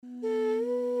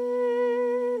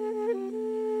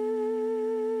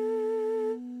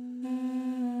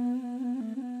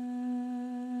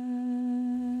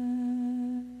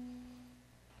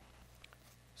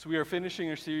So we are finishing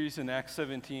our series in Acts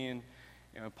 17,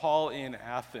 Paul in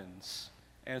Athens.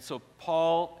 And so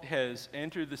Paul has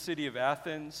entered the city of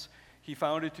Athens. He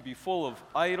found it to be full of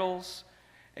idols,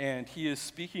 and he is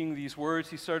speaking these words.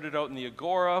 He started out in the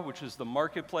Agora, which is the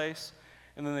marketplace,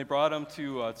 and then they brought him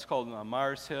to, it's called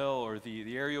Mars Hill, or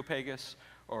the Areopagus,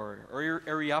 or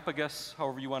Areopagus,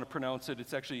 however you want to pronounce it.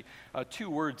 It's actually two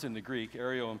words in the Greek,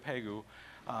 Areo and Pagu,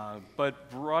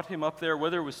 but brought him up there,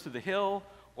 whether it was to the hill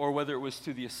or whether it was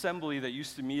to the assembly that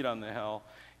used to meet on the hill.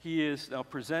 He is now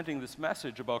presenting this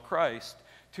message about Christ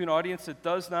to an audience that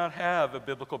does not have a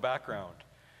biblical background.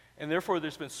 And therefore,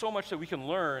 there's been so much that we can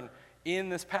learn in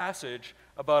this passage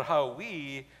about how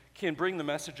we can bring the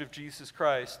message of Jesus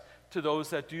Christ to those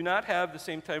that do not have the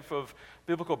same type of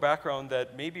biblical background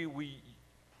that maybe we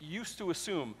used to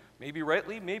assume, maybe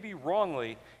rightly, maybe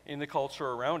wrongly, in the culture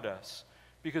around us.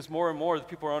 Because more and more, the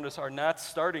people around us are not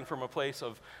starting from a place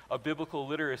of biblical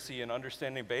literacy and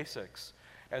understanding basics.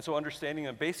 And so understanding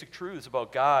the basic truths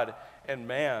about God and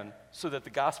man so that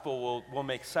the gospel will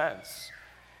make sense.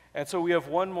 And so we have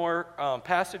one more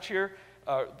passage here.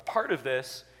 Part of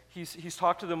this, he's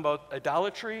talked to them about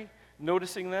idolatry,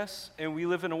 noticing this, and we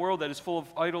live in a world that is full of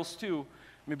idols too,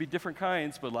 maybe different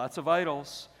kinds, but lots of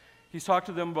idols. He's talked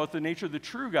to them about the nature of the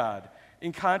true God,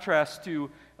 in contrast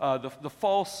to the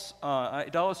false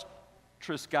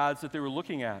idolatrous gods that they were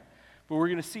looking at. But we're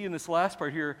going to see in this last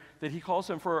part here that he calls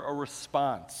them for a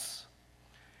response.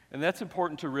 And that's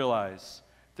important to realize,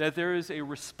 that there is a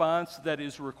response that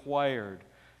is required.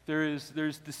 There's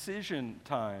decision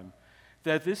time.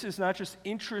 That this is not just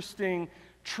interesting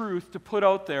truth to put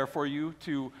out there for you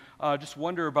to just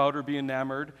wonder about or be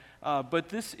enamored, but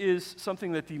this is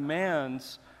something that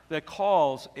demands, that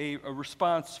calls a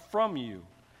response from you.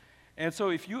 And so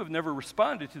if you have never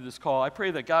responded to this call, I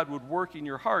pray that God would work in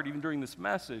your heart even during this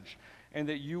message, and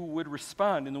that you would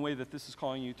respond in the way that this is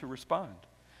calling you to respond.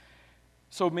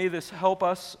 So may this help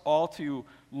us all to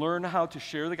learn how to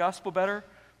share the gospel better,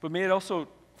 but may it also,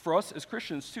 for us as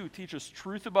Christians too, teach us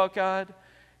truth about God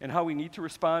and how we need to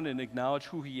respond and acknowledge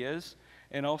who He is,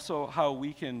 and also how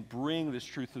we can bring this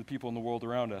truth to the people in the world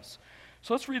around us.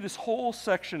 So let's read this whole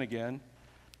section again,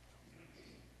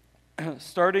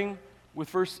 starting with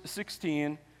verse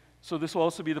 16. So this will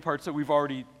also be the parts that we've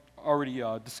already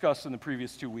discussed in the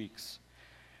previous 2 weeks.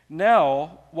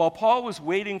 Now, while Paul was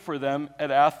waiting for them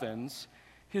at Athens,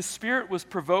 his spirit was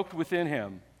provoked within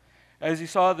him, as he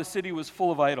saw the city was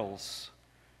full of idols.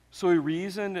 So he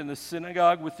reasoned in the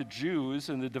synagogue with the Jews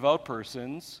and the devout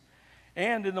persons,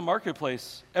 and in the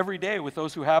marketplace every day with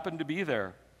those who happened to be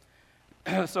there.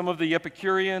 Some of the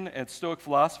Epicurean and Stoic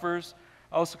philosophers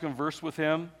also conversed with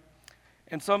him,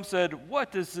 and some said,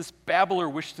 "What does this babbler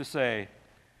wish to say?"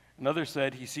 Another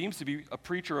said, "He seems to be a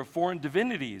preacher of foreign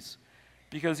divinities,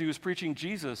 because he was preaching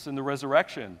Jesus and the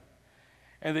resurrection."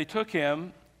 And they took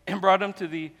him and brought him to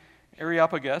the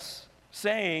Areopagus,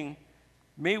 saying,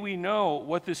 "May we know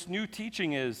what this new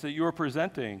teaching is that you are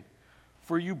presenting,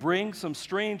 for you bring some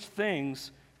strange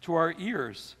things to our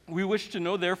ears. We wish to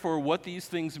know, therefore, what these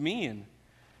things mean."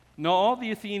 Now all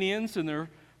the Athenians and their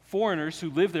foreigners who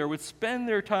lived there would spend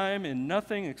their time in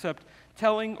nothing except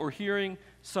telling or hearing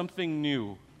something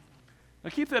new. Now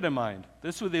keep that in mind.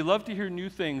 This would, they love to hear new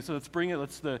things, so let's bring it,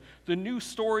 let's the new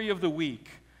story of the week.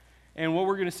 And what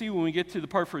we're going to see when we get to the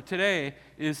part for today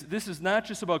is this is not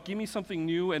just about give me something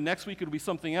new and next week it'll be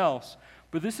something else,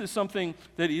 but this is something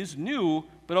that is new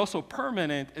but also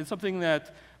permanent, and something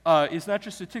that is not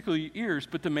just to tickle your ears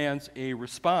but demands a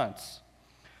response.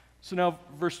 So now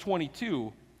verse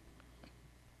 22,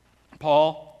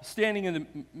 Paul, standing in the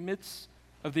midst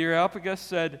of the Areopagus,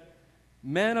 said,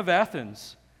 "Men of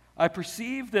Athens, I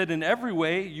perceive that in every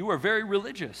way you are very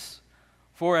religious.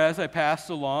 For as I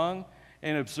passed along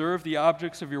and observed the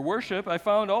objects of your worship, I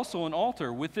found also an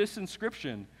altar with this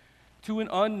inscription, 'To an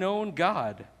unknown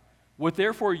God.' What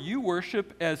therefore you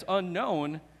worship as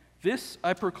unknown, this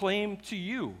I proclaim to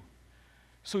you."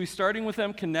 So he's starting with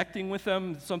them, connecting with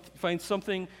them, find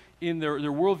something in their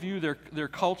worldview, their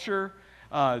culture.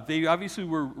 They obviously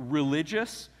were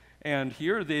religious, and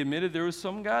here they admitted there was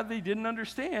some God they didn't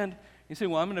understand. He said,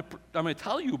 "Well, I'm going to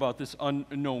tell you about this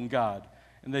unknown God,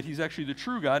 and that He's actually the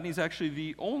true God, and He's actually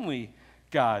the only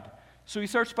God." So he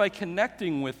starts by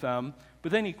connecting with them,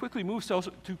 but then he quickly moves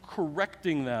also to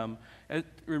correcting them and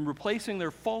replacing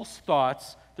their false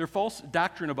thoughts, their false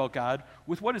doctrine about God,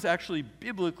 with what is actually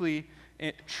biblically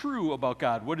true about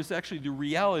God, what is actually the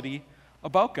reality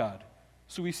about God.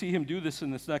 So we see him do this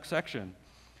in this next section.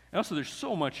 And also there's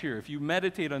so much here. If you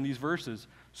meditate on these verses,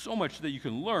 so much that you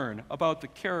can learn about the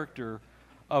character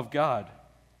of God.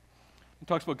 He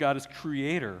talks about God as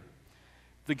creator,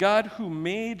 The God who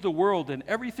made the world and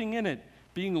everything in it,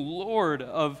 being Lord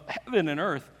of heaven and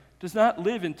earth, does not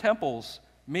live in temples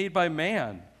made by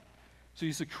man. So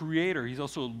he's the creator. He's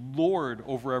also Lord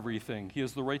over everything. He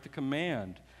has the right to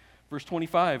command. Verse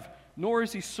 25, nor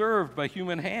is he served by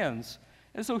human hands,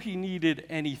 as though he needed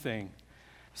anything,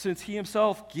 since he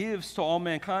himself gives to all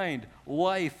mankind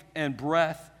life and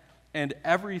breath and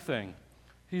everything.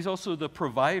 He's also the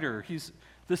provider. He's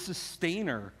the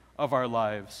sustainer of our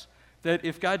lives. That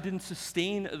if God didn't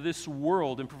sustain this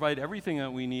world and provide everything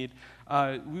that we need,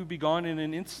 we would be gone in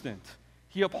an instant.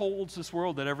 He upholds this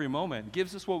world at every moment,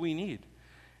 gives us what we need.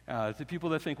 To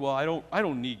people that think, well, I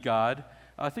don't need God,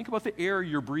 think about the air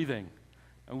you're breathing.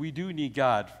 And we do need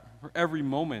God for every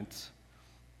moment.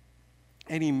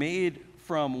 And he made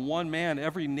from one man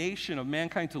every nation of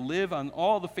mankind to live on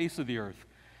all the face of the earth,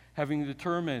 having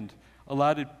determined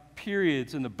allotted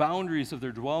periods and the boundaries of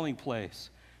their dwelling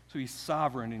place. So he's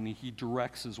sovereign and he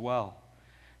directs as well.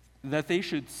 That they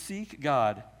should seek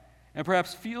God and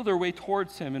perhaps feel their way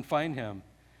towards him and find him.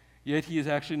 Yet he is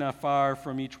actually not far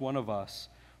from each one of us.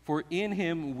 For in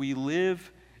him we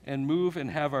live and move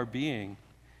and have our being.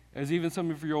 As even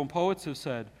some of your own poets have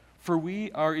said, for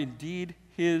we are indeed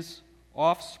his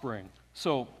offspring.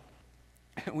 So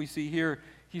we see here,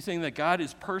 he's saying that God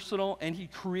is personal and he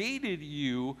created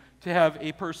you to have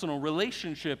a personal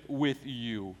relationship with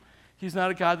you. He's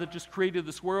not a God that just created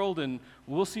this world and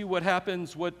we'll see what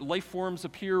happens, what life forms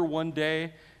appear one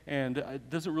day, and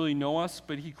doesn't really know us,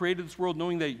 but he created this world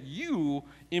knowing that you,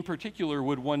 in particular,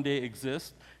 would one day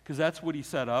exist, because that's what he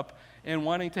set up, and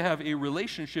wanting to have a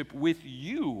relationship with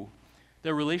you.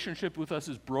 That relationship with us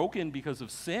is broken because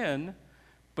of sin,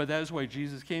 but that is why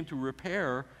Jesus came to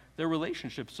repair their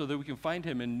relationship so that we can find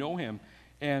him and know him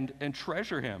and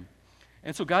treasure him.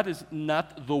 And so God is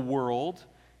not the world,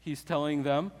 he's telling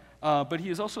them, but he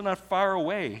is also not far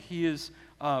away. He is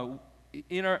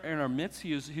in our midst.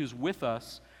 He is with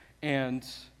us, and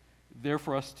there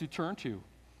for us to turn to.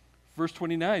 Verse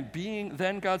 29, being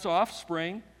then God's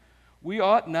offspring, we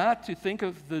ought not to think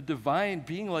of the divine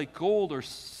being like gold or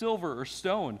silver or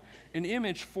stone, an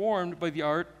image formed by the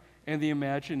art and the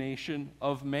imagination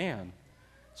of man.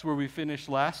 That's where we finished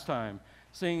last time,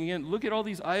 saying again, look at all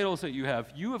these idols that you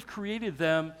have. You have created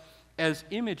them as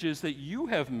images that you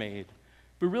have made.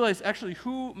 But realize actually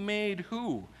who made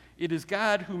who? It is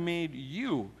God who made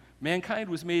you. Mankind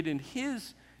was made in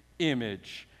his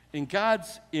image, in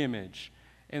God's image.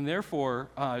 And therefore,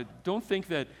 don't think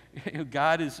that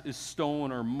God is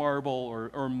stone or marble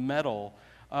or metal.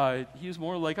 He is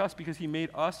more like us because he made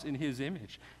us in his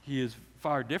image. He is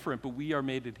far different, but we are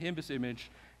made in his image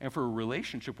and for a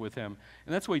relationship with him.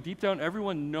 And that's why deep down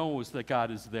everyone knows that God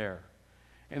is there.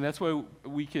 And that's why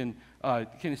we can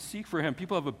seek for him.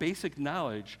 People have a basic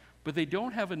knowledge, but they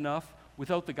don't have enough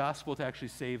without the gospel to actually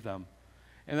save them.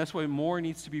 And that's why more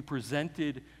needs to be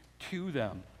presented to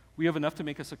them. We have enough to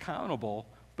make us accountable,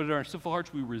 but in our sinful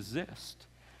hearts we resist.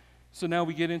 So now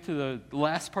we get into the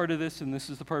last part of this, and this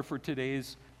is the part for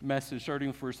today's message, starting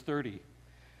with verse 30.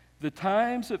 The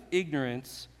times of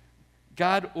ignorance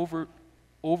God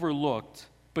overlooked,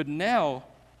 but now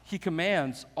he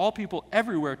commands all people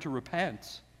everywhere to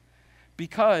repent,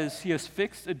 because he has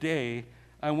fixed a day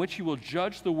on which he will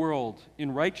judge the world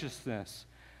in righteousness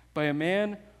by a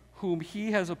man whom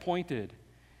he has appointed.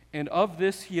 And of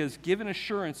this he has given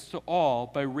assurance to all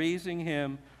by raising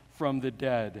him from the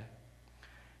dead.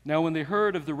 Now when they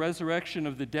heard of the resurrection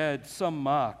of the dead, some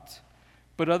mocked,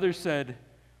 but others said,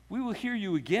 we will hear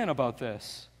you again about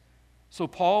this. So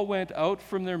Paul went out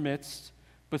from their midst,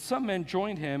 but some men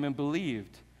joined him and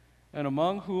believed, and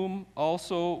among whom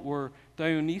also were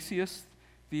Dionysius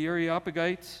the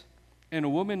Areopagite, and a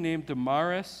woman named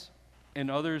Damaris, and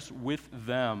others with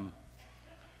them.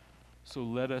 So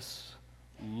let us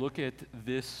look at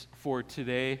this for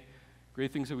today.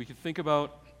 Great things that we can think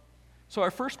about. So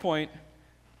our first point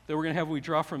that we're going to have when we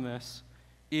draw from this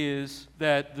is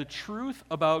that the truth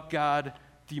about God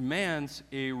demands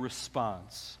a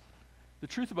response. The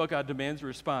truth about God demands a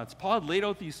response. Paul had laid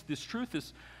out this truth,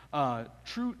 this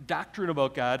true doctrine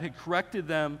about God, had corrected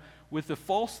them with the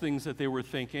false things that they were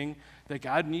thinking, that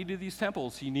God needed these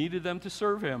temples. He needed them to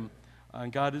serve him.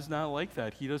 And God is not like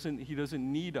that. He doesn't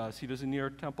need us. He doesn't need our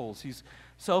temples. He's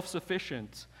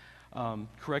self-sufficient.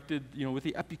 Corrected, with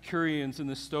the Epicureans and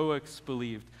the Stoics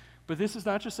believed. But this is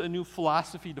not just a new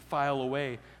philosophy to file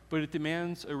away, but it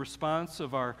demands a response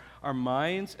of our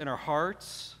minds and our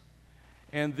hearts.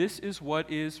 And this is what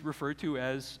is referred to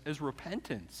as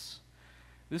repentance.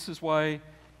 This is why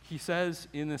he says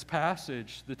in this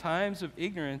passage, the times of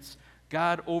ignorance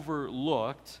God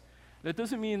overlooked. That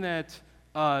doesn't mean that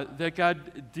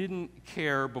God didn't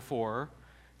care before.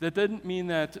 That didn't mean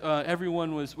that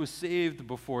everyone was saved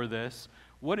before this.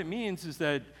 What it means is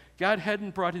that God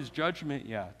hadn't brought his judgment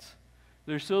yet.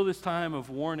 There's still this time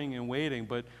of warning and waiting,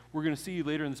 but we're going to see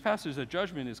later in this passage that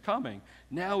judgment is coming.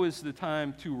 Now is the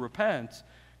time to repent,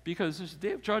 because there's a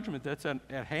day of judgment that's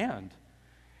at hand.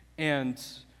 And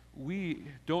we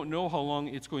don't know how long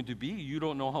it's going to be. You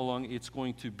don't know how long it's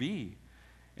going to be.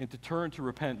 And to turn to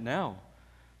repent now.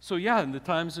 So yeah, in the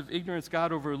times of ignorance,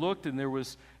 God overlooked, and there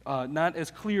was not as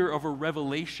clear of a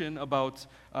revelation about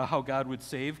how God would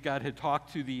save. God had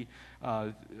talked to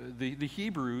the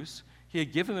Hebrews. He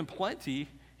had given them plenty.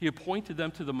 He appointed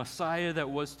them to the Messiah that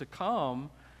was to come,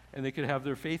 and they could have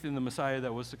their faith in the Messiah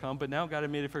that was to come. But now God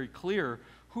had made it very clear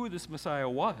who this Messiah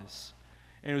was.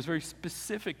 And it was very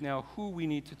specific now who we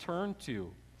need to turn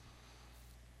to.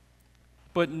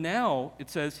 But now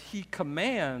it says he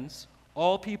commands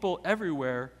all people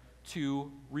everywhere to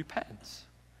repent.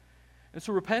 And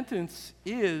so repentance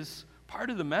is part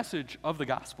of the message of the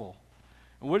gospel.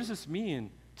 And what does this mean,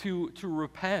 to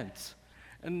repent?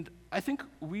 And I think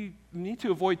we need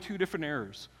to avoid two different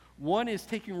errors. One is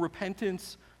taking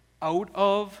repentance out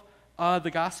of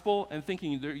the gospel and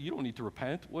thinking you don't need to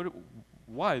repent.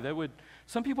 Why?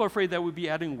 Some people are afraid that would be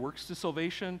adding works to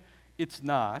salvation. It's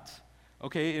not.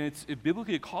 Okay, and it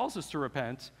biblically calls us to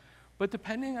repent. But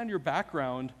depending on your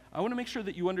background, I want to make sure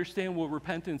that you understand what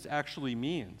repentance actually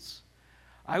means.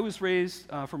 I was raised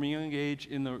from a young age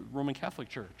in the Roman Catholic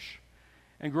Church.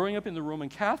 And growing up in the Roman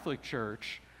Catholic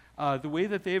Church, the way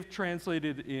that they've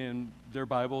translated in their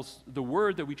Bibles, the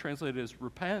word that we translated as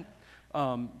repent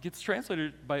was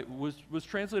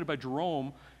translated by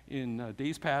Jerome in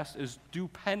days past as do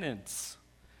penance.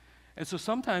 And so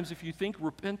sometimes if you think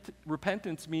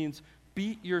repentance means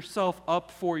beat yourself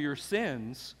up for your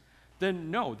sins,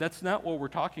 then no, that's not what we're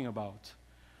talking about.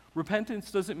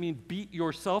 Repentance doesn't mean beat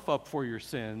yourself up for your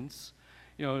sins,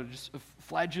 just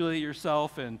flagellate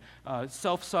yourself and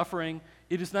self-suffering.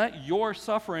 It is not your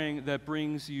suffering that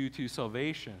brings you to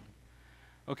salvation.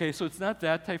 Okay, so it's not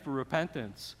that type of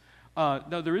repentance.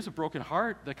 Now, there is a broken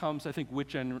heart that comes, I think, with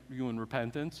genuine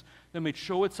repentance that may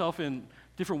show itself in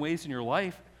different ways in your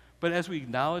life. But as we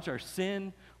acknowledge our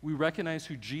sin, we recognize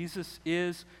who Jesus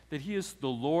is, that he is the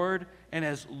Lord, and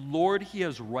as Lord, he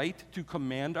has right to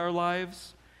command our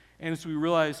lives. And as we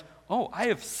realize, I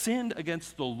have sinned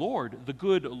against the Lord, the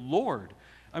good Lord.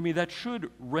 I mean, that should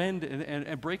rend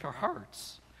and break our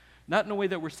hearts. Not in a way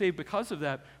that we're saved because of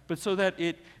that, but so that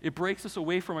it breaks us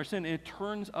away from our sin and it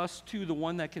turns us to the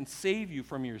one that can save you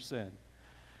from your sin.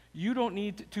 You don't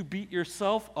need to beat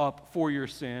yourself up for your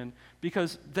sin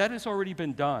because that has already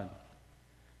been done.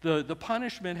 The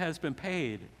punishment has been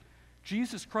paid.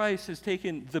 Jesus Christ has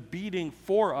taken the beating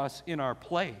for us in our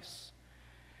place.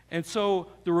 And so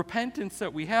the repentance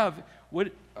that we have,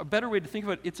 a better way to think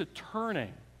about it, it's a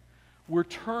turning. We're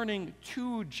turning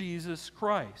to Jesus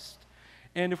Christ.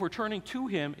 And if we're turning to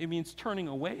him, it means turning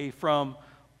away from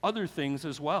other things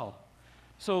as well.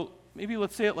 So maybe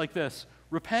let's say it like this.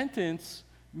 Repentance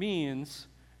means,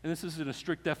 and this isn't a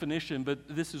strict definition, but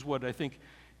this is what I think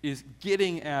is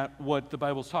getting at what the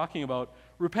Bible's talking about.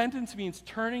 Repentance means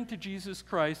turning to Jesus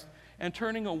Christ and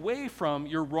turning away from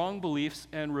your wrong beliefs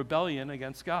and rebellion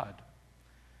against God.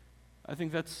 I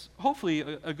think that's hopefully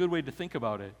a good way to think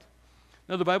about it.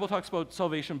 Now, the Bible talks about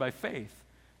salvation by faith.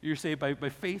 You're saved by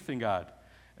faith in God,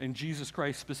 in Jesus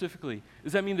Christ specifically.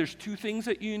 Does that mean there's two things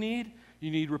that you need? You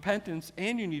need repentance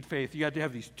and you need faith. You got to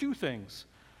have these two things.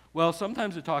 Well,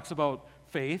 sometimes it talks about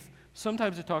faith.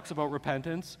 Sometimes it talks about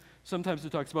repentance. Sometimes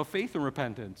it talks about faith and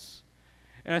repentance.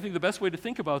 And I think the best way to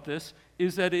think about this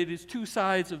is that it is two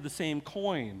sides of the same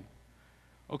coin.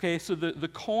 Okay, so the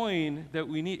coin that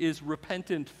we need is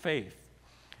repentant faith.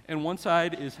 And one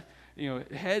side is,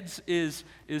 heads is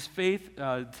faith,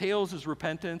 tails is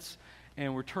repentance,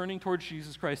 and we're turning towards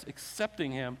Jesus Christ,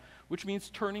 accepting him, which means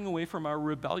turning away from our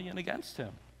rebellion against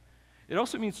him. It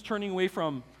also means turning away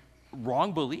from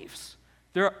wrong beliefs.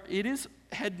 It is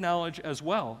head knowledge as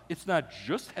well. It's not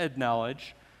just head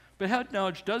knowledge, but head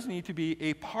knowledge does need to be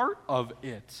a part of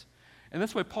it. And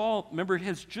that's why Paul, remember,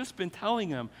 has just been telling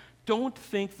them, don't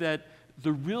think that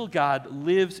the real God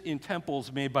lives in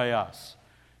temples made by us.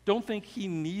 Don't think he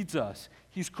needs us.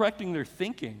 He's correcting their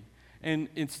thinking and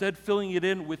instead filling it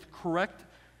in with correct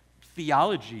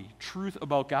theology, truth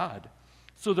about God.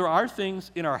 So there are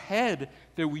things in our head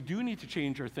that we do need to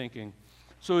change our thinking.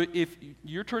 So if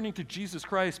you're turning to Jesus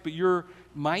Christ, but your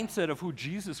mindset of who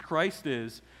Jesus Christ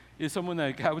is someone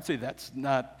that I would say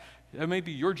that may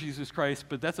be your Jesus Christ,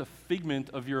 but that's a figment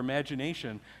of your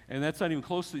imagination, and that's not even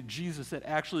close to Jesus that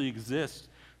actually exists,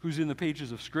 who's in the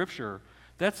pages of Scripture.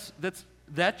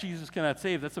 That Jesus cannot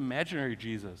save. That's imaginary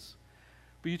Jesus.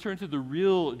 but you turn to the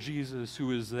real Jesus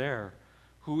who is there,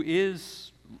 who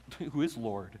is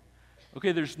Lord.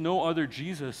 Okay, there's no other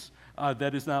Jesus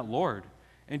that is not Lord.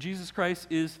 And Jesus Christ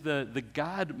is the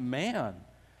God-man.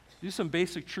 These are some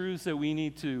basic truths that we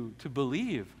need to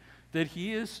believe, that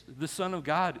he is the Son of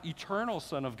God, eternal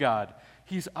Son of God.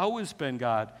 He's always been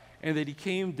God, and that he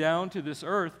came down to this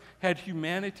earth, had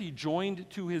humanity joined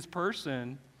to his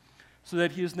person, so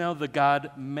that he is now the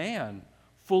God-man,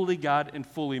 fully God and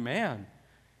fully man.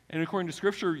 And according to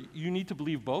Scripture, you need to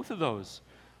believe both of those,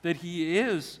 that he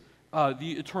is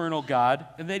the eternal God,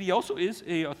 and that he also is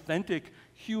an authentic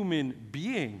human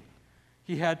being.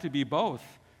 He had to be both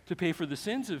to pay for the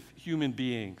sins of human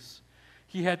beings.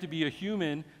 He had to be a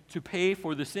human to pay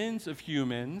for the sins of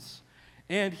humans,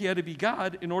 and he had to be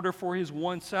God in order for his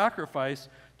one sacrifice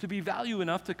to be value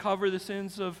enough to cover the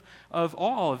sins of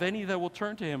all, of any that will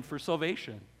turn to him for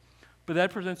salvation. But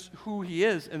that presents who he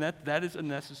is, and that is a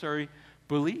necessary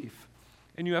belief.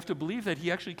 And you have to believe that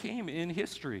he actually came in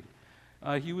history.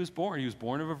 He was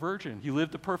born of a virgin. He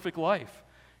lived a perfect life.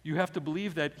 You have to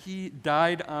believe that he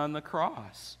died on the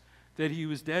cross, that he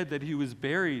was dead, that he was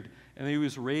buried, and that he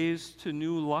was raised to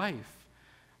new life.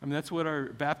 I mean, that's what our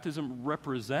baptism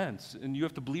represents. And you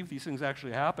have to believe these things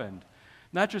actually happened.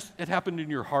 Not just it happened in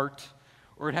your heart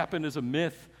or it happened as a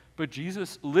myth, but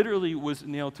Jesus literally was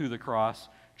nailed to the cross.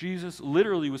 Jesus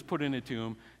literally was put in a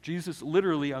tomb. Jesus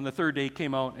literally on the third day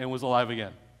came out and was alive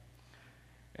again.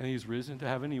 And he's risen to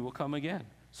heaven. He will come again.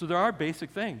 So there are basic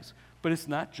things, but it's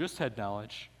not just head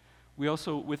knowledge. We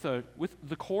also, with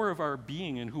the core of our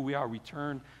being and who we are, we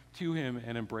turn to him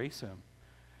and embrace him.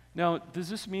 Now, does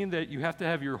this mean that you have to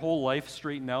have your whole life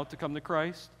straightened out to come to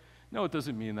Christ? No, it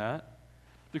doesn't mean that.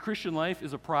 The Christian life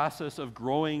is a process of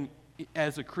growing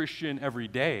as a Christian every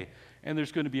day, and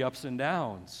there's going to be ups and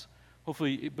downs.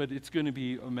 Hopefully, but it's going to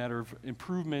be a matter of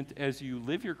improvement as you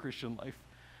live your Christian life.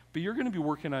 But you're going to be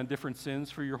working on different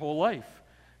sins for your whole life,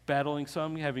 battling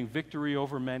some, having victory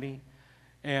over many.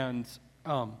 And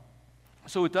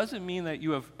so it doesn't mean that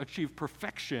you have achieved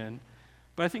perfection,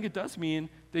 but I think it does mean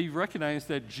that you recognize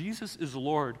that Jesus is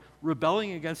Lord.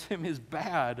 Rebelling against him is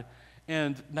bad,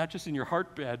 and not just in your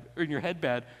heart bad, or in your head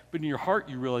bad, but in your heart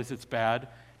you realize it's bad.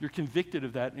 You're convicted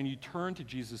of that, and you turn to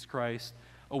Jesus Christ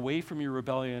away from your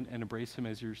rebellion and embrace him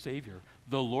as your Savior,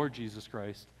 the Lord Jesus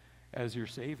Christ as your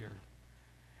Savior.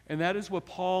 And that is what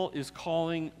Paul is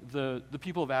calling the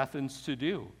people of Athens to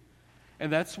do.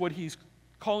 And that's what he's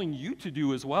calling you to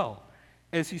do as well,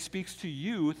 as he speaks to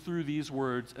you through these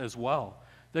words as well,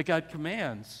 that God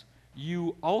commands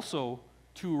you also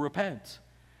to repent.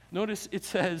 Notice it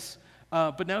says,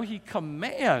 but now he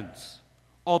commands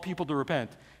all people to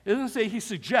repent. It doesn't say he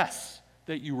suggests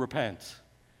that you repent.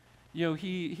 You know,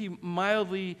 he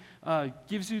mildly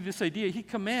gives you this idea. He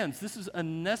commands. This is a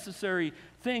necessary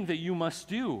thing that you must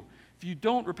do. If you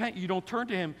don't repent, you don't turn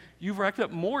to him, you've racked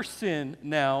up more sin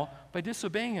now by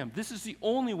disobeying him. This is the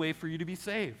only way for you to be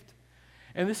saved.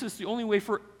 And this is the only way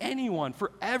for anyone,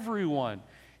 for everyone.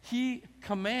 He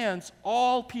commands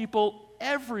all people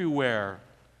everywhere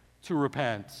to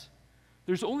repent.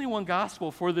 There's only one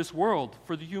gospel for this world,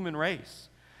 for the human race.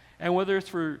 And whether it's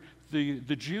for the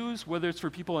Jews, whether it's for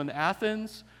people in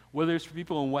Athens, whether it's for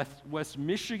people in West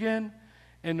Michigan,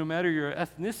 and no matter your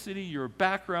ethnicity, your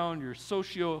background, your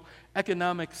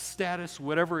socioeconomic status,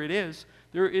 whatever it is,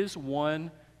 there is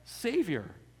one Savior.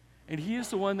 And he is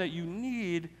the one that you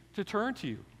need to turn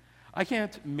to. I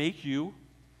can't make you,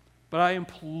 but I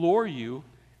implore you,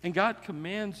 and God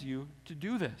commands you to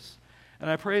do this. And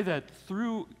I pray that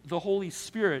through the Holy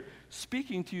Spirit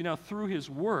speaking to you now through his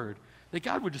word, that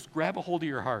God would just grab a hold of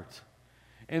your heart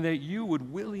and that you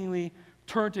would willingly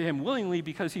turn to him, willingly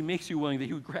because he makes you willing, that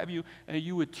he would grab you and that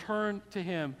you would turn to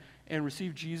him and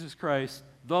receive Jesus Christ,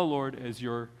 the Lord, as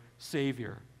your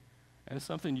Savior. And it's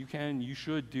something you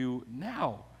should do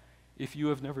now if you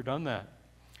have never done that.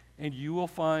 And you will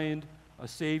find a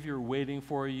Savior waiting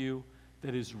for you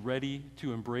that is ready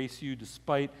to embrace you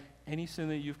despite any sin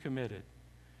that you've committed,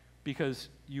 because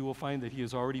you will find that he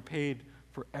has already paid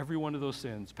for every one of those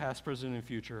sins, past, present, and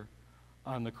future,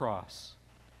 on the cross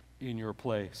in your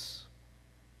place.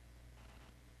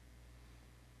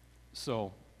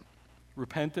 So,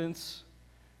 repentance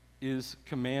is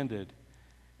commanded.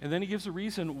 And then he gives a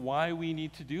reason why we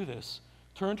need to do this.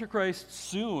 Turn to Christ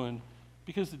soon,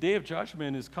 because the day of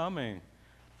judgment is coming.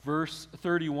 Verse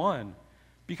 31,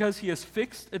 because he has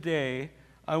fixed a day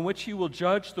on which he will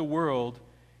judge the world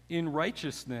in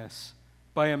righteousness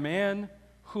by a man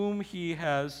whom he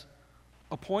has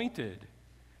appointed.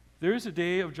 There is a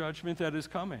day of judgment that is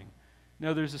coming.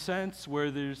 Now, there's a sense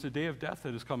where there's a day of death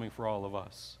that is coming for all of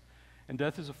us. And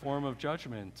death is a form of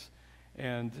judgment.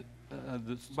 And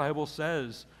the Bible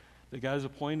says that God is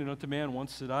appointed unto man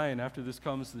once to die, and after this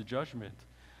comes the judgment.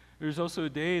 There's also a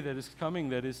day that is coming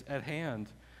that is at hand.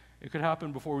 It could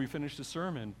happen before we finish the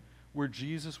sermon, where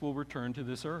Jesus will return to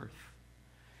this earth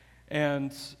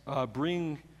and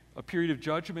bring a period of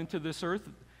judgment to this earth,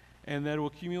 and that will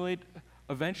accumulate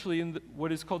eventually in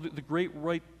what is called the Great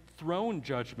White Throne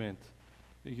Judgment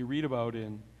that you read about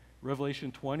in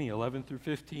Revelation 20, 11 through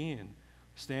 15.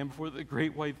 Stand before the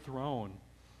Great White Throne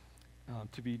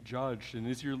to be judged, and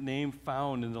is your name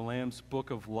found in the Lamb's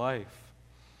Book of Life?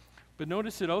 But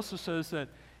notice it also says that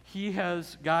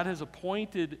God has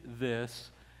appointed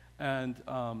this, and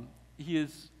he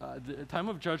is the time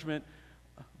of judgment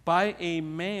by a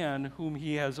man whom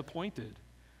he has appointed.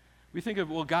 We think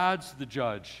of, well, God's the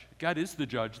judge. God is the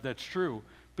judge, that's true.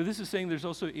 But this is saying there's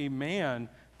also a man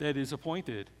that is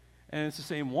appointed, and it's the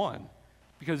same one.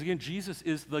 Because again, Jesus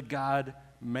is the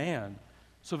God-man.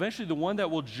 So eventually the one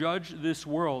that will judge this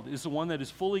world is the one that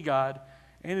is fully God,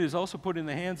 and it is also put in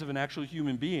the hands of an actual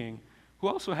human being who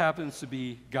also happens to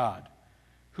be God,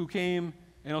 who came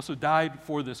and also died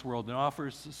for this world and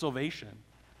offers salvation.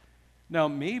 Now,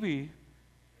 maybe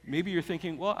you're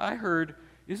thinking, well, I heard,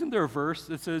 isn't there a verse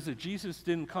that says that Jesus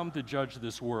didn't come to judge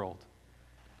this world?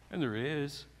 And there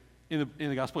is. In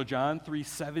the Gospel of John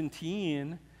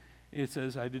 3:17, it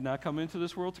says, I did not come into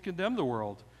this world to condemn the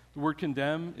world. The word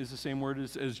condemn is the same word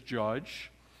as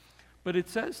judge. But it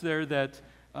says there that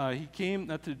he came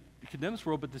not to condemn this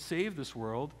world, but to save this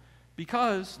world,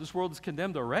 because this world is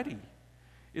condemned already.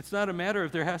 It's not a matter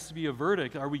if there has to be a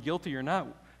verdict, are we guilty or not?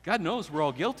 God knows we're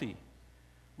all guilty.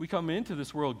 We come into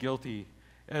this world guilty,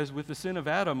 as with the sin of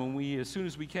Adam, and we, as soon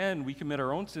as we can, we commit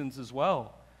our own sins as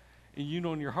well. And you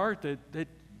know in your heart that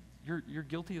you're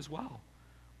guilty as well.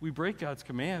 We break God's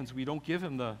commands. We don't give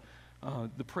him the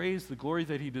praise, the glory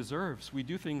that he deserves. We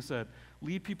do things that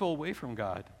lead people away from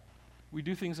God. We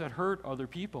do things that hurt other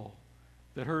people,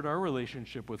 that hurt our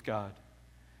relationship with God.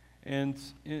 And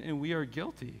we are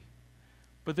guilty.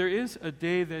 But there is a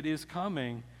day that is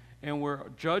coming, and where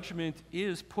judgment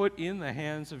is put in the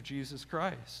hands of Jesus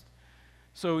Christ.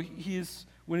 So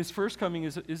when his first coming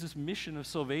is this mission of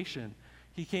salvation.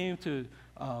 He came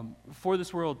for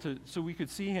this world so we could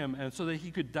see him, and so that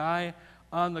he could die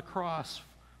on the cross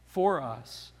for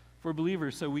us, for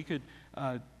believers, so we could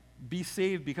be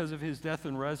saved because of his death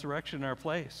and resurrection in our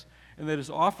place. And that is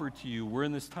offered to you. We're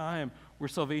in this time where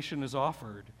salvation is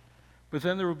offered. But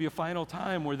then there will be a final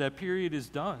time where that period is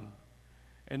done.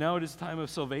 And now it is time of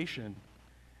salvation.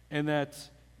 And that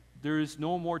there is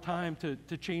no more time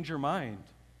to change your mind.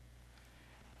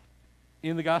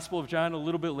 In the Gospel of John, a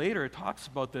little bit later, it talks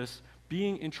about this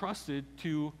being entrusted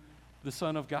to the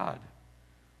Son of God.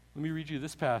 Let me read you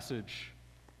this passage.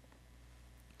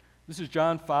 This is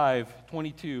John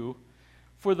 5:22.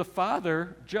 For the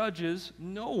Father judges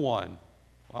no one.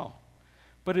 Wow.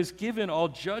 But has given all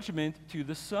judgment to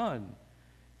the Son.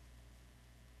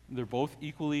 They're both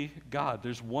equally God.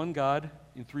 There's one God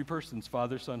in three persons,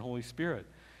 Father, Son, Holy Spirit.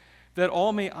 That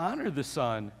all may honor the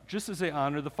Son, just as they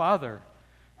honor the Father.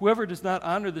 Whoever does not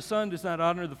honor the Son does not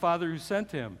honor the Father who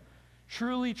sent him.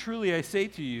 Truly, truly, I say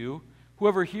to you,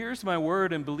 whoever hears my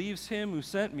word and believes him who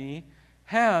sent me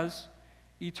has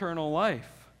eternal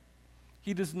life.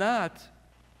 He does not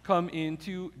come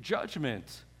into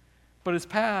judgment, but is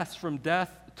passed from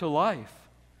death to life.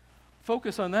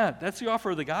 Focus on that. That's the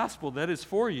offer of the gospel that is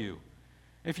for you.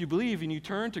 If you believe and you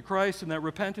turn to Christ in that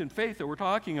repentant faith that we're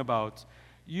talking about,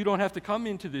 you don't have to come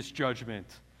into this judgment.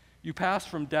 You pass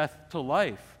from death to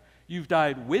life. You've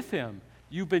died with him.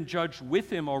 You've been judged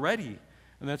with him already.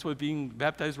 And that's what being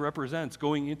baptized represents,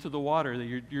 going into the water,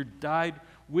 that you're died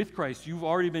with Christ. You've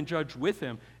already been judged with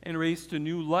him and raised to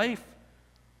new life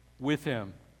with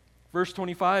him. Verse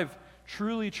 25,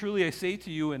 truly, truly, I say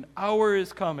to you, an hour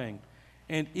is coming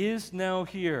and is now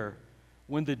here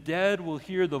when the dead will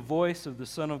hear the voice of the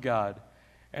Son of God,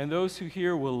 and those who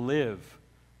hear will live.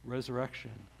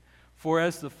 Resurrection. For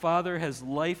as the Father has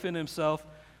life in himself,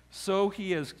 so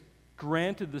he has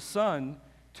granted the Son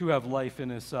to have life in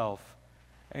himself.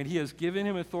 And he has given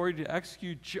him authority to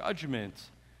execute judgment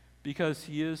because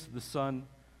he is the Son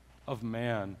of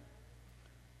Man.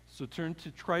 So turn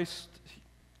to Christ.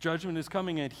 Judgment is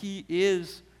coming, and he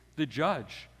is the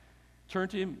judge. Turn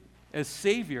to him as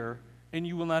Savior, and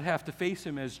you will not have to face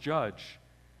him as judge.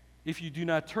 If you do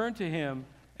not turn to him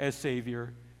as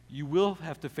Savior, you will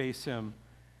have to face him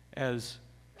as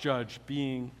judge,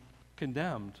 being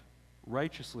condemned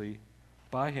righteously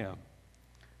by him.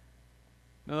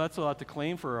 Now, that's a lot to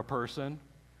claim for a person.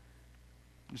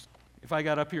 If I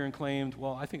got up here and claimed,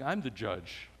 well, I think I'm the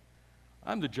judge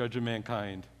of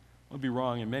mankind, I'd be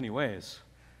wrong in many ways.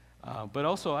 But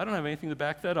also, I don't have anything to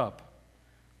back that up.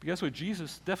 But guess what?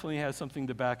 Jesus definitely has something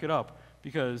to back it up,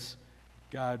 because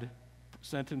God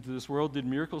sent him to this world, did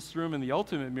miracles through him, and the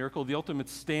ultimate miracle, the ultimate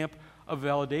stamp of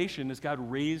validation, is God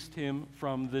raised him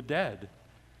from the dead.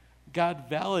 God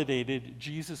validated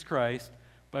Jesus Christ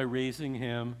by raising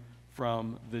him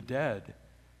from the dead.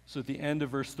 So at the end of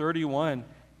verse 31,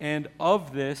 and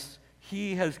of this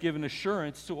he has given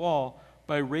assurance to all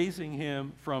by raising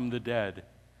him from the dead.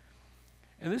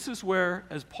 And this is where,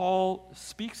 as Paul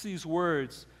speaks these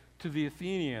words to the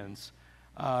Athenians,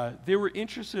 they were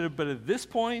interested, but at this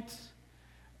point,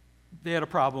 they had a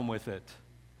problem with it.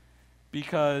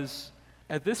 Because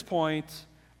at this point,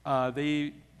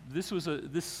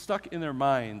 this stuck in their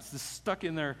minds, this stuck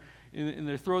in their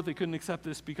throat. They couldn't accept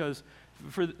this, because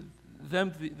for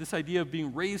them, this idea of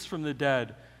being raised from the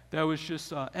dead, that was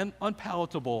just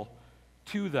unpalatable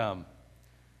to them.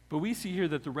 But we see here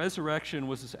that the resurrection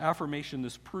was this affirmation,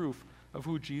 this proof of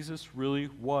who Jesus really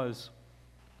was,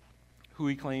 who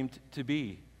he claimed to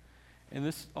be. And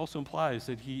this also implies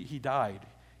that he died.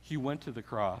 He went to the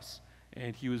cross,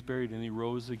 and he was buried, and he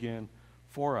rose again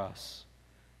for us.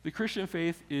 The Christian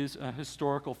faith is a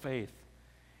historical faith.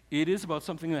 It is about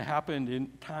something that happened in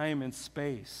time and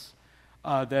space,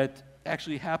 that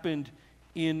actually happened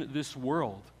in this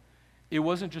world. It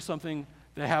wasn't just something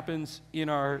that happens in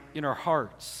our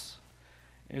hearts.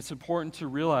 And it's important to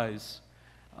realize,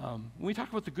 when we talk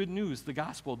about the good news, the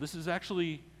gospel, this is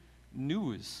actually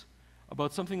news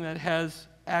about something that has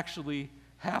actually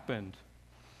happened.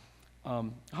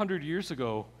 100 years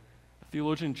ago,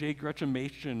 theologian J. Gresham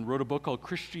Machen wrote a book called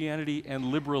Christianity and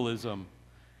Liberalism,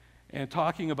 and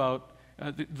talking about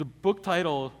the book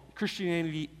title,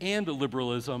 Christianity and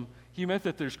Liberalism, he meant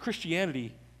that there's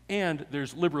Christianity and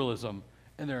there's liberalism,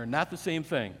 and they're not the same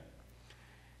thing.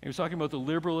 He was talking about the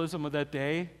liberalism of that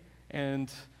day, and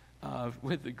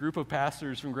with a group of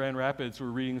pastors from Grand Rapids, we're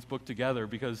reading this book together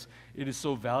because it is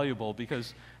so valuable,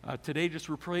 because today just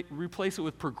replace it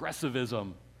with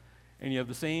progressivism, and you have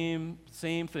the same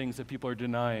things that people are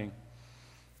denying.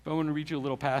 But I want to read you a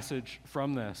little passage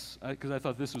from this, because I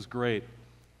thought this was great.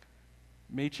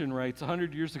 Machen writes,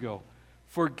 100 years ago,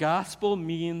 "For gospel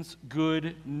means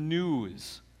good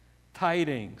news,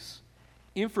 tidings,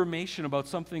 information about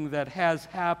something that has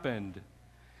happened.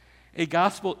 A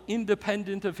gospel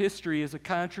independent of history is a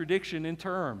contradiction in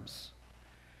terms.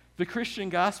 The Christian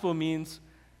gospel means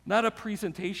not a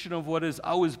presentation of what has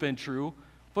always been true,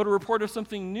 but a report of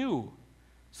something new,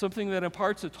 something that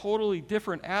imparts a totally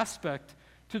different aspect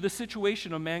to the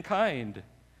situation of mankind.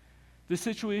 The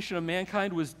situation of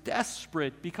mankind was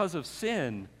desperate because of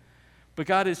sin, but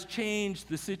God has changed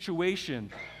the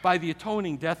situation by the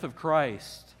atoning death of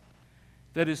Christ.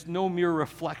 That is no mere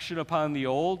reflection upon the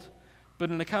old, but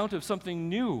an account of something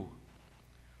new.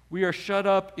 We are shut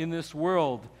up in this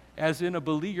world as in a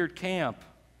beleaguered camp.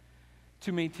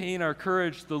 To maintain our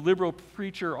courage, the liberal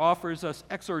preacher offers us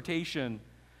exhortation.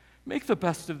 Make the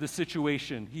best of the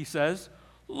situation, he says.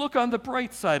 Look on the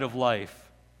bright side of life.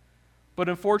 But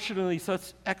unfortunately,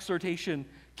 such exhortation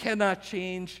cannot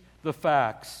change the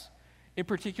facts. In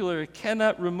particular, it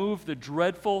cannot remove the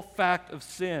dreadful fact of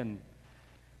sin.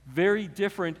 Very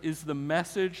different is the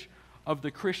message of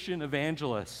the Christian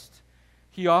evangelist.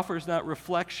 He offers not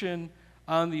reflection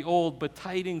on the old, but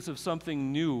tidings of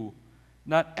something new,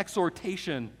 not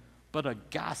exhortation, but a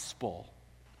gospel."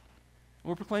 And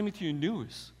we're proclaiming to you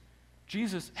news.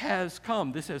 Jesus has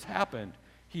come. This has happened.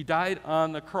 He died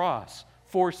on the cross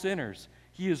for sinners.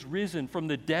 He is risen from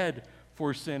the dead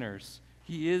for sinners.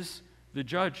 He is the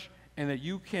judge, and that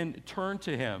you can turn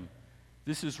to him.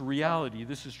 This is reality.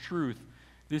 This is truth.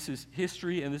 This is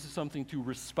history, and this is something to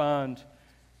respond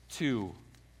to.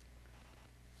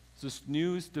 This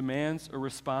news demands a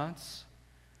response.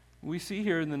 We see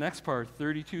here in the next part,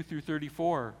 32 through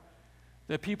 34,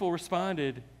 that people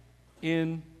responded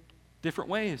in different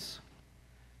ways.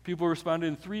 People responded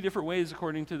in 3 different ways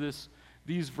according to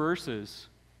these verses.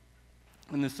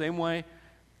 In the same way,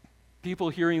 people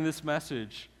hearing this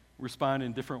message respond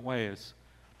in different ways.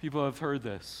 People have heard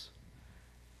this.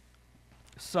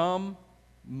 Some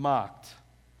mocked.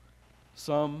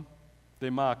 Some, they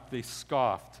mocked, they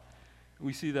scoffed.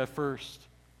 We see that first.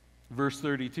 Verse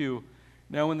 32.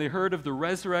 Now when they heard of the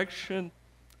resurrection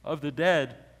of the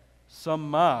dead, some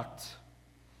mocked.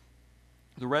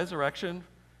 The resurrection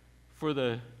for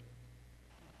the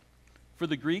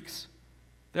Greeks,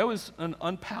 that was an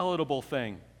unpalatable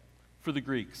thing for the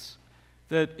Greeks.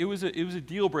 That it was a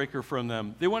deal breaker from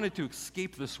them. They wanted to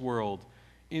escape this world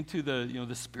into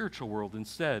the spiritual world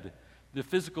instead. The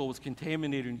physical was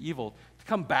contaminated and evil. To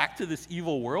come back to this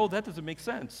evil world, that doesn't make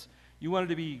sense. You wanted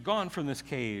to be gone from this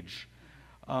cage.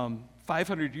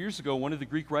 500 years ago, one of the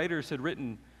Greek writers had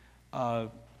written,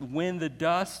 when the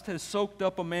dust has soaked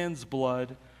up a man's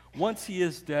blood, once he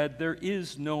is dead, there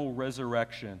is no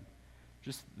resurrection.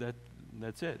 Just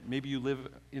that's it. Maybe you live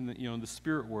in the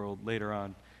spirit world later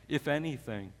on, if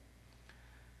anything.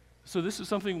 So this is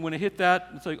something, when it hit that,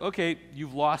 it's like, okay,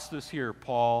 you've lost us here,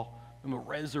 Paul. I'm a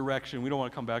resurrection. We don't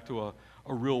want to come back to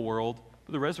a real world.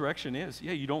 But the resurrection is,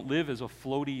 you don't live as a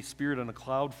floaty spirit on a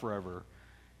cloud forever.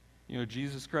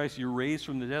 Jesus Christ, you're raised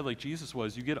from the dead like Jesus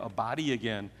was. You get a body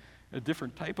again, a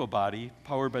different type of body,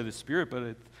 powered by the Spirit, but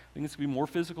I think it's going to be more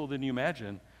physical than you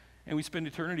imagine. And we spend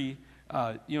eternity,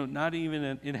 not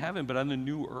even in heaven, but on the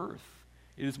new earth.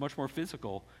 It is much more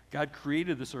physical. God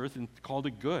created this earth and called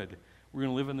it good. We're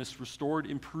going to live in this restored,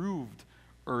 improved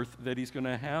earth that he's going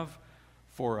to have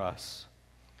for us.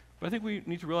 But I think we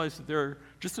need to realize that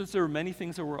just as there were many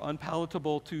things that were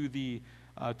unpalatable to the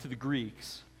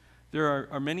Greeks, there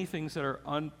are many things that are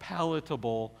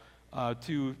unpalatable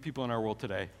to people in our world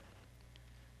today.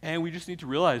 And we just need to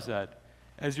realize that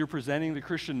as you're presenting the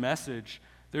Christian message,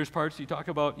 there's parts you can talk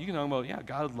about,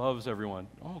 God loves everyone.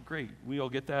 Oh, great. We all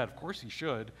get that. Of course he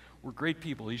should. We're great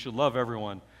people. He should love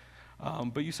everyone.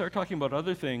 But you start talking about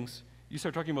other things. You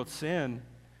start talking about sin,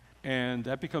 and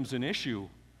that becomes an issue.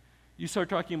 You start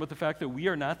talking about the fact that we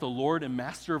are not the Lord and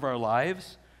master of our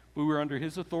lives, but we're under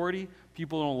his authority.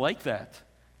 People don't like that.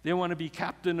 They want to be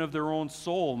captain of their own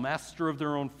soul, master of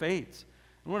their own fate.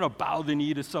 They want to bow the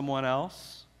knee to someone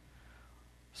else.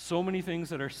 So many things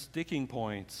that are sticking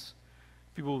points.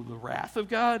 People, the wrath of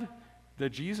God, that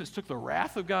Jesus took the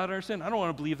wrath of God on our sin. I don't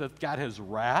want to believe that God has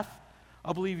wrath.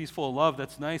 I'll believe he's full of love,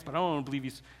 that's nice, but I don't want to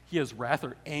believe he has wrath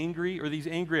or angry, or that he's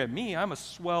angry at me. I'm a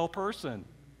swell person.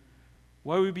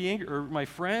 Why would he be angry? Or my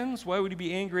friends, why would he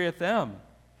be angry at them?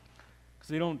 Because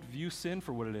they don't view sin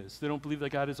for what it is. They don't believe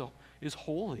that God is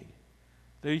holy,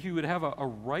 that he would have a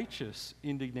righteous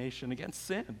indignation against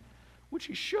sin, which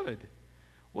he should.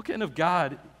 What kind of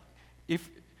God, if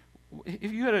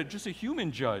you had just a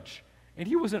human judge, and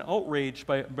he wasn't outraged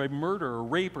by murder or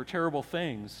rape or terrible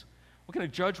things, what kind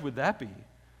of judge would that be?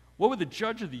 What would the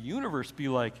judge of the universe be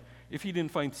like if he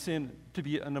didn't find sin to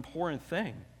be an abhorrent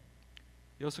thing?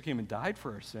 He also came and died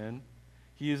for our sin.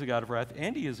 He is a God of wrath,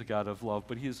 and he is a God of love,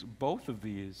 but he is both of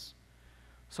these.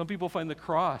 Some people find the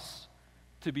cross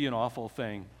to be an awful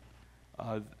thing.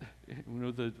 The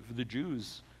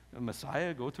Jews, the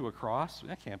Messiah, go to a cross?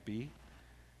 That can't be.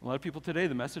 A lot of people today,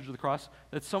 the message of the cross,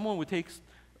 that someone would take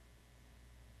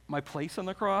my place on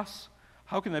the cross,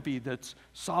 how can that be? That's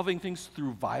solving things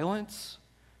through violence?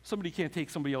 Somebody can't take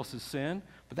somebody else's sin.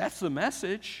 But that's the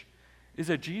message, is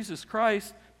that Jesus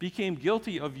Christ became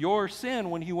guilty of your sin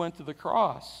when he went to the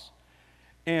cross.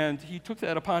 And he took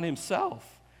that upon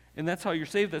himself. And that's how you're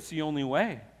saved. That's the only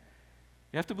way.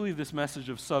 You have to believe this message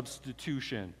of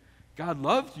substitution. God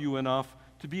loved you enough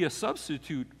to be a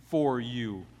substitute for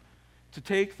you, to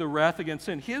take the wrath against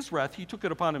sin. His wrath, he took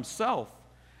it upon himself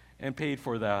and paid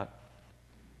for that.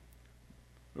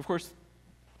 Of course,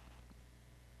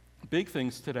 big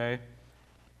things today,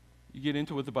 you get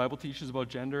into what the Bible teaches about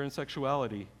gender and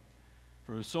sexuality.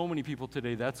 For so many people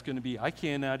today, that's going to be, I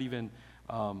cannot even,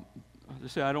 they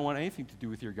say, I don't want anything to do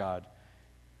with your God.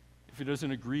 If it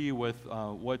doesn't agree with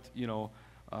what,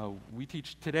 we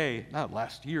teach today, not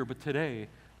last year, but today,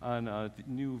 on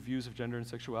new views of gender and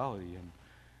sexuality and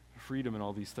freedom and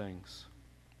all these things.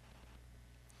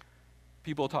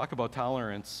 People talk about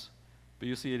tolerance, but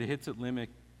you see it hits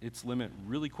its limit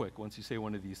really quick once you say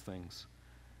one of these things.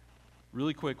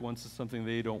 Really quick once it's something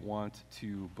they don't want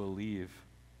to believe.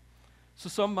 So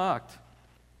some mocked.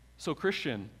 So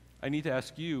Christian, I need to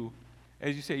ask you,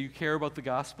 as you say you care about the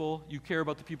gospel, you care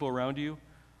about the people around you,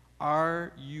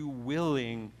 are you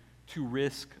willing to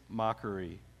risk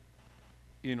mockery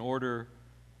in order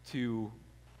to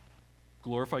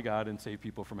glorify God and save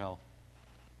people from hell?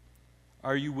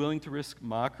 Are you willing to risk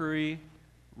mockery,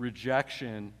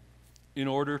 rejection, in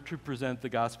order to present the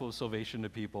gospel of salvation to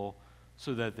people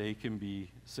so that they can be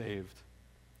saved?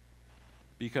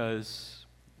 Because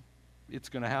it's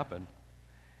going to happen.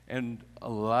 And a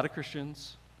lot of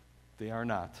Christians, they are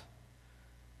not.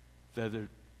 That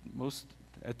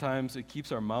at times it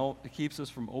keeps us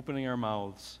from opening our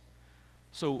mouths.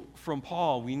 So from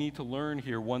Paul, we need to learn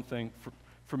here one thing.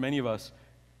 For many of us,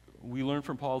 we learn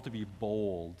from Paul to be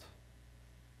bold.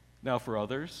 Now for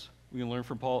others, we can learn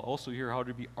from Paul also here how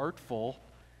to be artful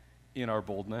in our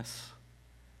boldness.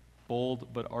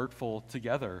 Bold but artful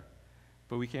together.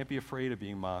 But we can't be afraid of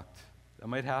being mocked. That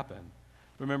might happen.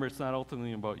 Remember, it's not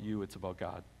ultimately about you, it's about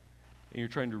God. And you're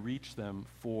trying to reach them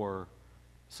for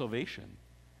salvation.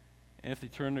 And if they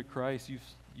turn to Christ,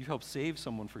 you've helped save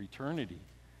someone for eternity.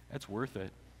 that's worth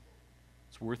it.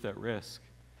 It's worth that risk.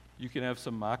 You can have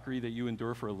some mockery that you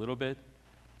endure for a little bit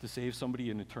to save somebody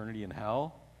in eternity in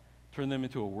hell, turn them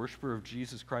into a worshiper of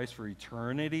Jesus Christ for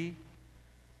eternity.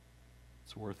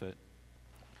 It's worth it.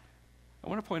 I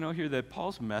want to point out here that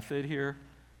Paul's method here,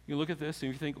 you look at this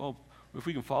and you think, well, if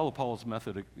we can follow Paul's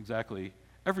method exactly,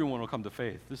 everyone will come to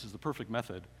faith. This is the perfect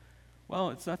method. Well,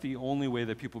 it's not the only way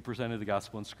that people presented the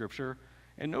gospel in Scripture.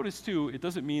 And notice, too, it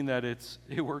doesn't mean that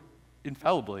it worked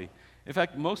infallibly. In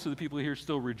fact, most of the people here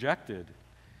still rejected.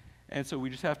 And so we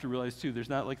just have to realize, too, there's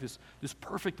not like this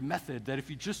perfect method that if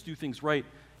you just do things right,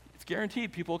 it's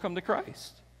guaranteed people will come to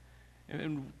Christ.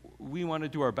 And we want to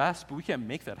do our best, but we can't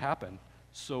make that happen.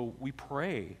 So we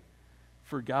pray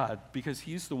for God because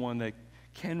He's the one that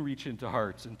can reach into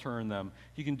hearts and turn them.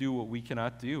 He can do what we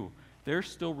cannot do. They're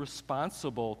still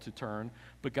responsible to turn,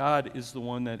 but God is the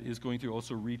one that is going to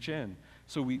also reach in.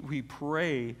 So we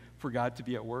pray for God to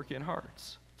be at work in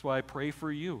hearts. That's why I pray for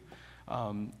you.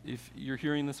 If you're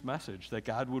hearing this message, that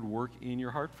God would work in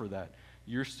your heart for that.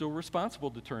 You're still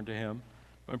responsible to turn to Him.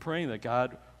 I'm praying that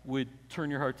God would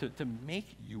turn your heart to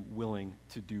make you willing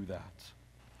to do that.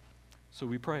 So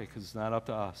we pray because it's not up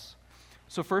to us.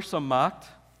 So first, some mocked.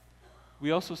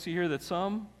 We also see here that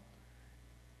some,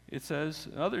 it says,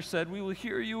 others said, we will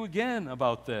hear you again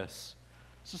about this.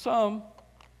 So some,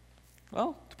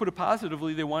 well, to put it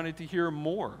positively, they wanted to hear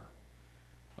more.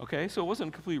 Okay, so it wasn't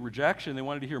a complete rejection. They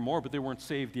wanted to hear more, but they weren't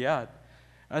saved yet.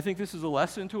 And I think this is a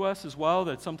lesson to us as well,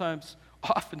 that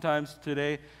oftentimes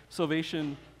today,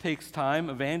 salvation takes time.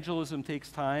 Evangelism takes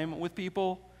time with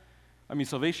people. I mean,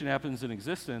 salvation happens in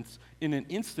existence in an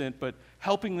instant, but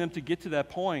helping them to get to that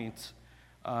point,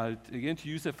 again, to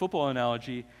use that football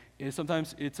analogy, is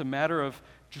sometimes it's a matter of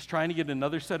just trying to get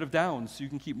another set of downs so you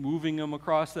can keep moving them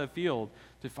across that field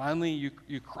to finally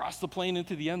you cross the plane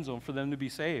into the end zone for them to be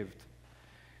saved.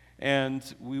 And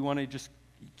we want to just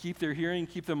keep their hearing,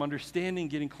 keep them understanding,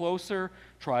 getting closer,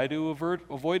 try to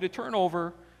avoid a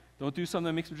turnover. Don't do something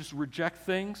that makes them just reject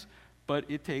things, but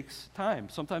it takes time.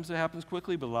 Sometimes it happens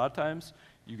quickly, but a lot of times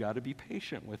you got to be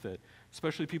patient with it,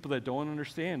 especially people that don't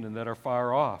understand and that are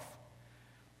far off.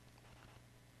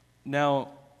 Now,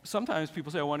 sometimes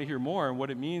people say, I want to hear more, and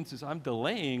what it means is I'm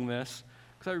delaying this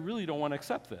because I really don't want to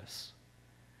accept this.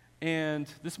 And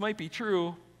this might be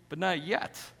true, but not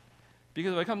yet.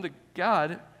 Because if I come to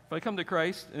God, if I come to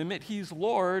Christ and admit He's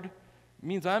Lord, it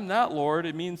means I'm not Lord.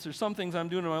 It means there's some things I'm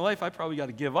doing in my life I probably got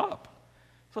to give up.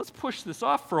 So let's push this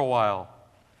off for a while.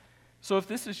 So if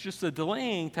this is just a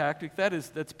delaying tactic,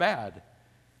 that's bad.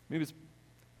 Maybe it's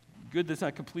good that's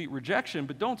not complete rejection,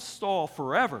 but don't stall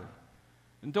forever.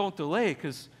 And don't delay,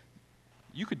 because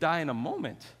you could die in a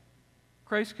moment.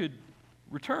 Christ could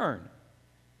return.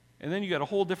 And then you got a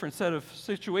whole different set of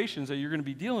situations that you're going to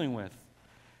be dealing with.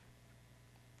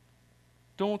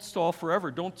 Don't stall forever.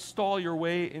 Don't stall your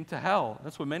way into hell.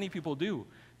 That's what many people do.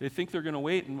 They think they're going to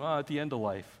wait at the end of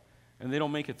life, and they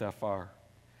don't make it that far.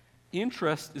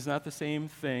 Interest is not the same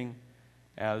thing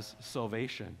as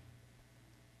salvation.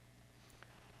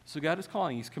 So God is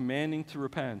calling. He's commanding to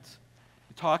repent,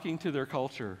 talking to their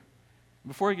culture.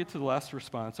 Before I get to the last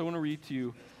response, I want to read to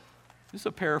you, this is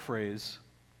a paraphrase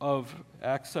of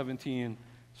Acts 17.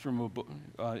 It's from a book,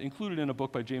 included in a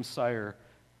book by James Sire,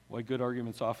 Why Good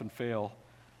Arguments Often Fail.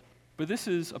 But this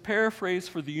is a paraphrase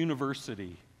for the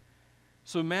university.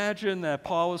 So imagine that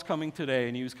Paul was coming today,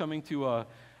 and he was coming to a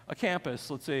campus,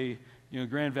 let's say,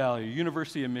 Grand Valley,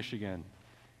 University of Michigan,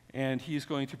 and he's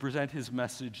going to present his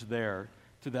message there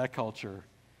to that culture.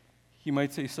 He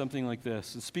might say something like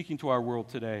this, and speaking to our world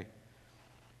today.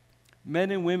 Men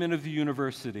and women of the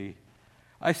university,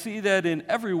 I see that in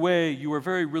every way you are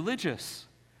very religious.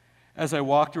 As I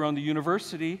walked around the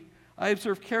university, I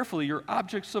observed carefully your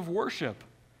objects of worship.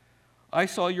 I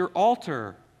saw your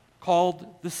altar,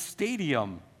 called the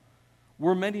stadium,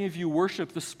 where many of you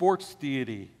worship the sports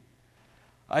deity.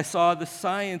 I saw the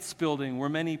science building, where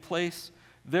many place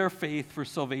their faith for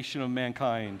salvation of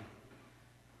mankind.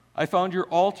 I found your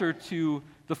altar to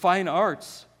the fine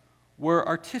arts, where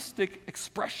artistic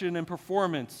expression and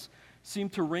performance seem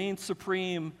to reign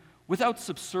supreme without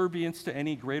subservience to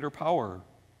any greater power.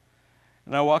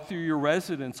 And I walked through your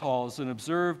residence halls and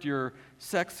observed your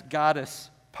sex goddess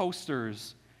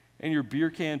posters and your beer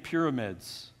can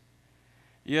pyramids.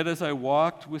 Yet as I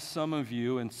walked with some of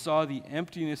you and saw the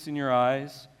emptiness in your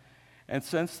eyes and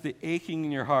sensed the aching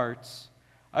in your hearts,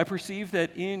 I perceived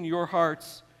that in your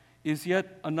hearts is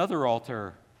yet another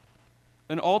altar,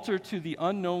 an altar to the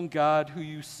unknown God who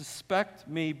you suspect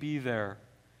may be there.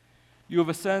 You have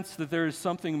a sense that there is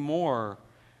something more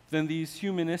than these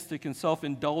humanistic and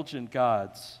self-indulgent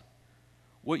gods.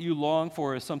 What you long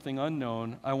for is something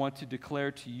unknown. I want to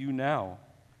declare to you now.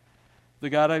 The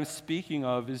God I'm speaking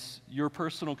of is your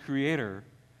personal creator.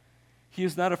 He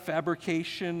is not a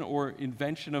fabrication or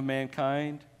invention of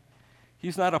mankind.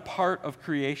 He's not a part of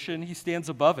creation. He stands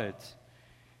above it.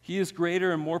 He is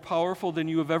greater and more powerful than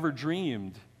you have ever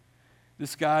dreamed.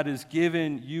 This God has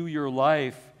given you your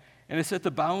life and has set the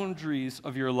boundaries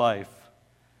of your life.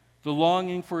 The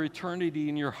longing for eternity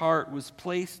in your heart was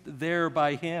placed there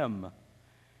by Him.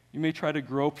 You may try to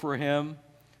grope for Him,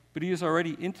 but He is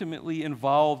already intimately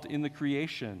involved in the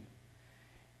creation.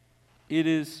 It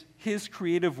is His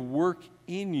creative work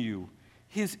in you,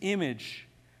 His image,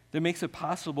 that makes it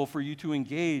possible for you to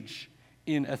engage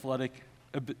in athletic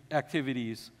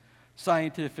activities,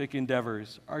 scientific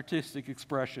endeavors, artistic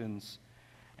expressions,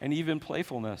 and even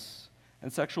playfulness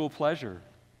and sexual pleasure.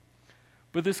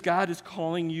 But this God is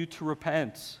calling you to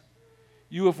repent.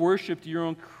 You have worshiped your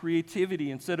own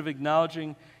creativity instead of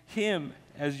acknowledging Him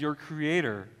as your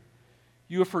creator.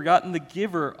 You have forgotten the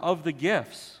giver of the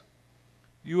gifts.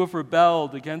 You have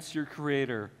rebelled against your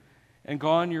creator and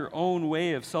gone your own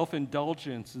way of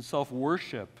self-indulgence and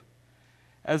self-worship.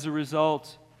 As a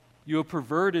result, you have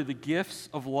perverted the gifts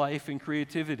of life and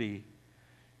creativity.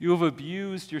 You have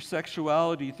abused your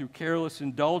sexuality through careless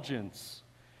indulgence.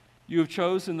 You have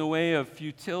chosen the way of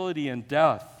futility and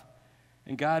death.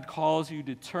 And God calls you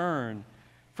to turn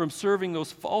from serving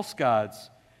those false gods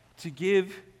to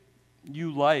give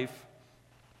you life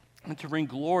and to bring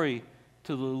glory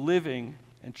to the living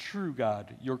and true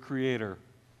God, your Creator.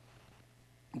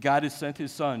 God has sent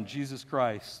His Son, Jesus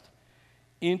Christ,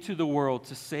 into the world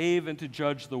to save and to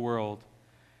judge the world.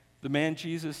 The man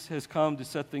Jesus has come to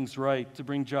set things right, to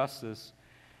bring justice,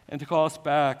 and to call us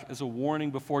back as a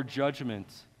warning before judgment.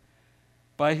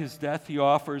 By His death, He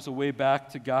offers a way back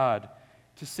to God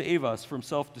to save us from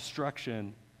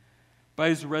self-destruction. By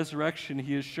His resurrection,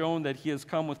 He has shown that He has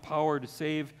come with power to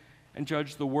save and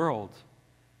judge the world.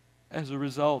 As a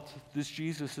result, this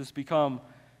Jesus has become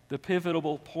the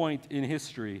pivotal point in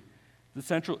history, the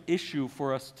central issue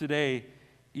for us today,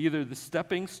 either the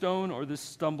stepping stone or the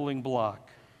stumbling block.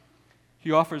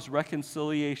 He offers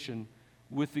reconciliation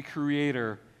with the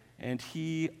Creator, and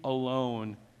He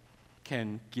alone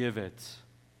can give it.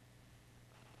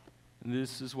 And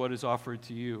this is what is offered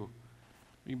to you.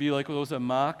 You can be like those that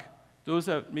mock, those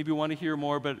that maybe want to hear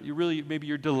more, but maybe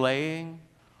you're delaying,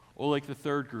 or like the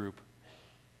third group.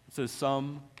 It says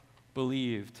some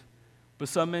believed. But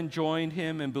some men joined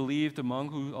him and believed, among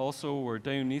who also were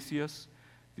Dionysius,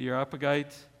 the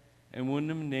Areopagite, and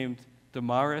one named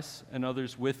Damaris, and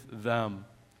others with them.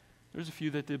 There's a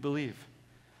few that did believe.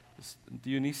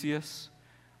 Dionysius,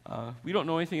 we don't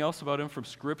know anything else about him from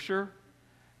Scripture.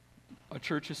 A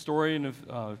church historian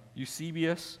of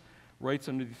Eusebius writes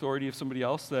under the authority of somebody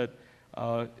else that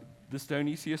this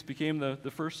Dionysius became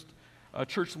the first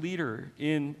church leader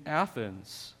in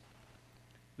Athens.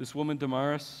 This woman,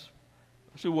 Damaris,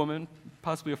 she's a woman,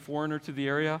 possibly a foreigner to the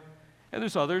area. And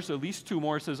there's others, at least two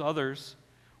more, it says others.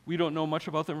 We don't know much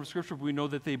about them from Scripture, but we know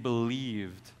that they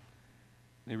believed.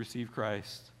 They received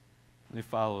Christ. And they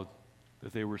followed,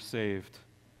 that they were saved.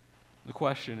 The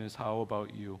question is, how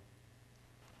about you?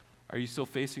 Are you still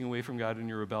facing away from God in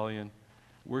your rebellion,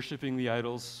 worshiping the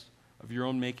idols of your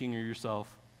own making or yourself?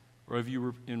 Or have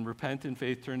you, in repentant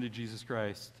faith, turned to Jesus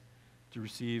Christ to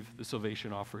receive the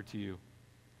salvation offered to you?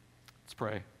 Let's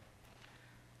pray.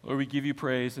 Lord, we give you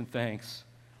praise and thanks.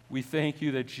 We thank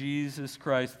you that Jesus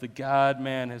Christ, the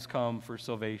God-man, has come for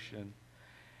salvation,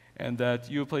 and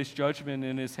that you have placed judgment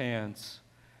in His hands,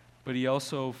 but He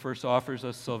also first offers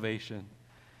us salvation.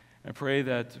 I pray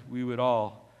that we would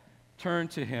all turn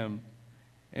to Him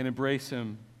and embrace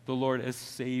Him, the Lord, as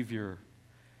Savior.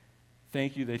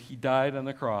 Thank you that He died on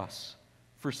the cross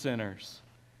for sinners,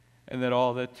 and that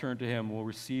all that turn to Him will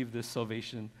receive this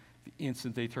salvation the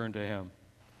instant they turn to Him.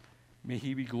 May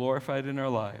He be glorified in our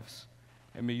lives,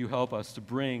 and may you help us to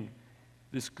bring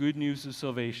this good news of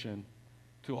salvation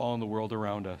to all in the world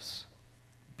around us.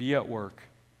 Be at work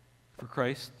for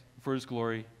Christ, for His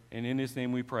glory, and in His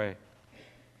name we pray.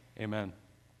 Amen.